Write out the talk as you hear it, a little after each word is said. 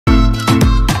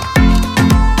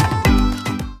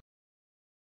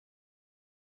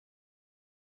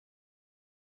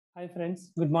Hi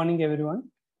friends, good morning everyone.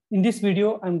 In this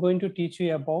video, I'm going to teach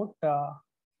you about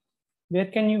where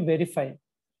can you verify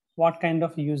what kind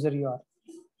of user you are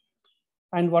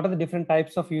and what are the different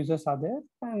types of users are there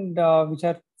and which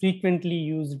are frequently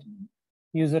used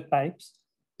user types.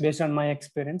 Based on my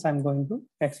experience, I'm going to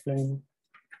explain you.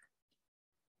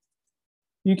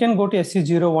 You can go to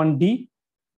SC01D.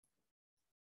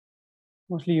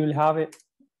 Mostly you will have a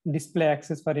display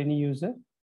access for any user.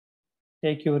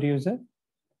 Take your user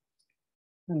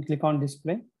and click on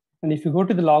display. And if you go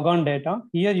to the logon data,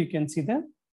 here you can see the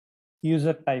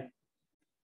user type: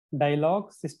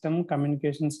 dialog, system,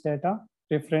 communications data,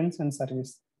 reference, and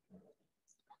service.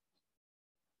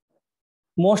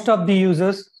 Most of the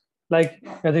users, like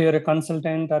whether you're a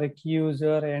consultant or a key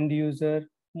user, end user,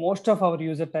 most of our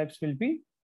user types will be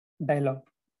dialog.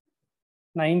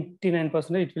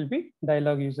 99% it will be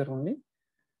dialog user only.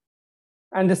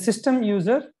 And the system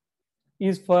user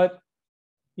is for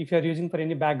if you're using for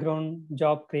any background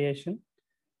job creation,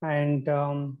 and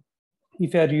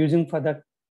if you're using for the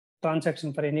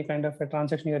transaction, for any kind of a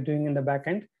transaction you're doing in the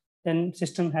backend, then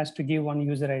system has to give one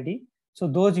user ID. So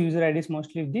those user IDs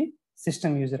mostly the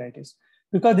system user IDs.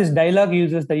 Because these dialog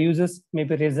users, the users may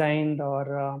be resigned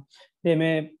or they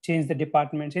may change the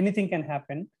departments, anything can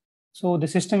happen. So the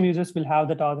system users will have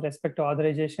that respect to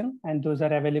authorization, and those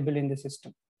are available in the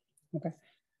system. Okay,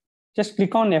 just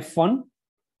click on F1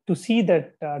 to see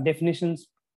that definitions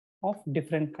of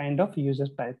different kind of user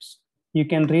types. You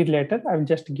can read later. I will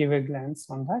just give a glance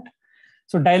on that.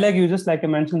 So dialog users, like I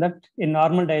mentioned, that a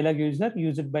normal dialog user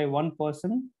used by one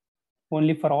person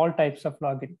only for all types of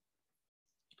login.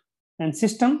 And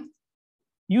system,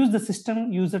 use the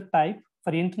system user type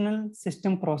for internal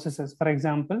system processes. For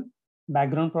example,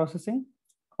 background processing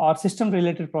or system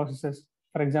related processes.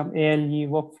 For example, ALE,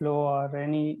 workflow, or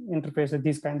any interfaces,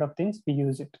 these kind of things, we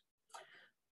use it.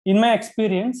 In my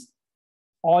experience,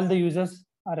 all the users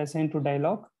are assigned to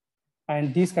dialog,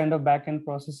 and these kind of backend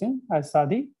processing as are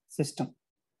the system.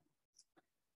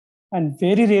 And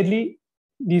very rarely,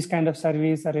 these kind of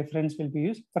service or reference will be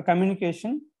used. For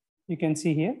communication, you can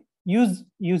see here, use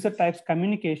user types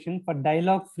communication for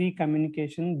dialog-free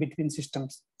communication between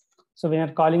systems. So we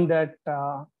are calling that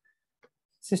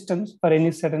systems for any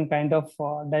certain kind of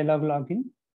dialog login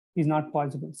is not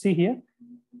possible. See here,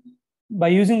 by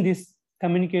using this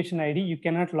communication ID, you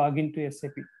cannot log into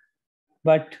SAP.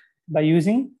 But by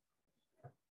using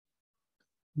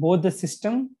both the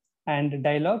system and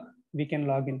dialog, we can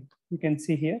log in. You can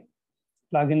see here,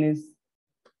 login is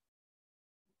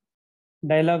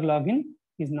dialog login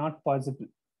is not possible.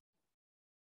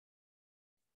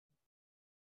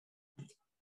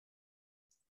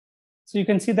 So you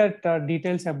can see that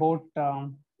details about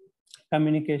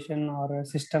communication or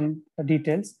system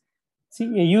details. See,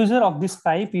 a user of this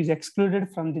type is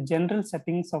excluded from the general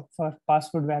settings of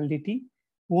password validity.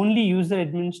 Only user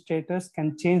administrators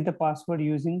can change the password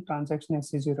using transaction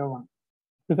SC01.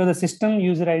 Because the system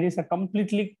user IDs are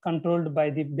completely controlled by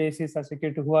the basis or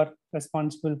security who are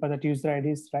responsible for that user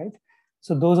IDs, right?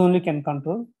 So those only can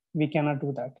control. We cannot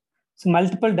do that. So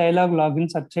multiple dialog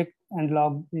logins are checked and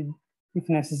logged if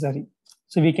necessary.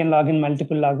 So we can log in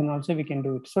multiple login also, we can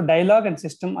do it. So dialog and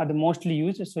system are the mostly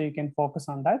used, so you can focus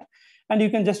on that. And you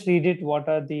can just read it, what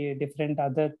are the different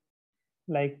other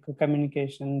like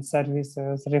communication,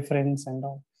 services, reference and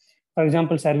all. For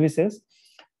example, services,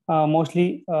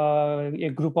 mostly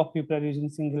a group of people are using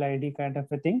single ID kind of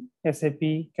a thing. SAP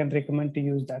can recommend to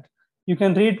use that. You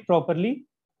can read properly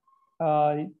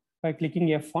by clicking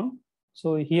F1.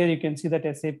 So here you can see that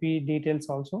SAP details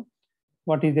also.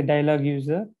 What is the dialog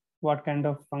user? What kind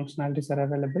of functionalities are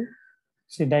available?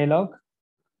 See dialog,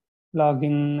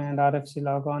 login and RFC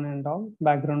logon and all,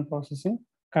 background processing,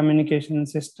 communication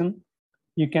system.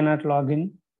 You cannot log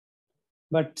in,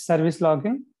 but service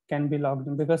login can be logged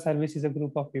in because service is a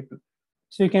group of people.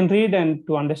 So you can read and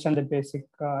to understand the basic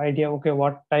idea, okay,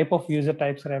 what type of user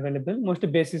types are available. Mostly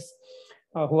basis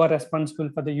who are responsible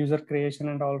for the user creation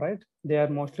and all, right? They are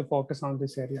mostly focused on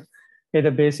this area. Either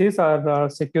basis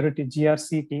or security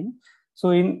GRC team.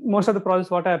 So in most of the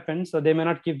projects, what happens, so they may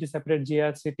not keep the separate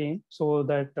GRC team, so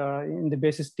that in the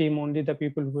basis team only the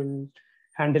people will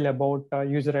handle about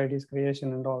user IDs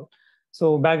creation and all.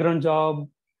 So background job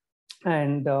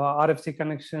and RFC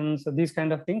connections, so these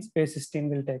kind of things, basis team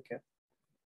will take care.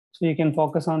 So you can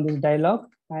focus on this dialog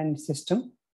and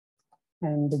system,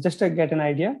 and just to get an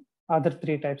idea, other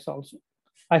three types also.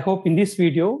 I hope in this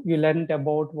video you learned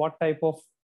about what type of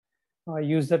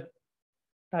user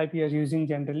type you are using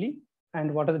generally,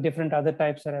 and what are the different other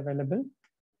types are available.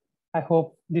 I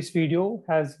hope this video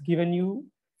has given you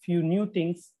few new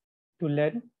things to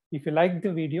learn. If you like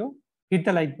the video, hit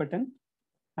the like button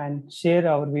and share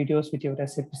our videos with your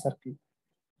SAP circle.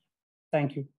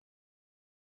 Thank you.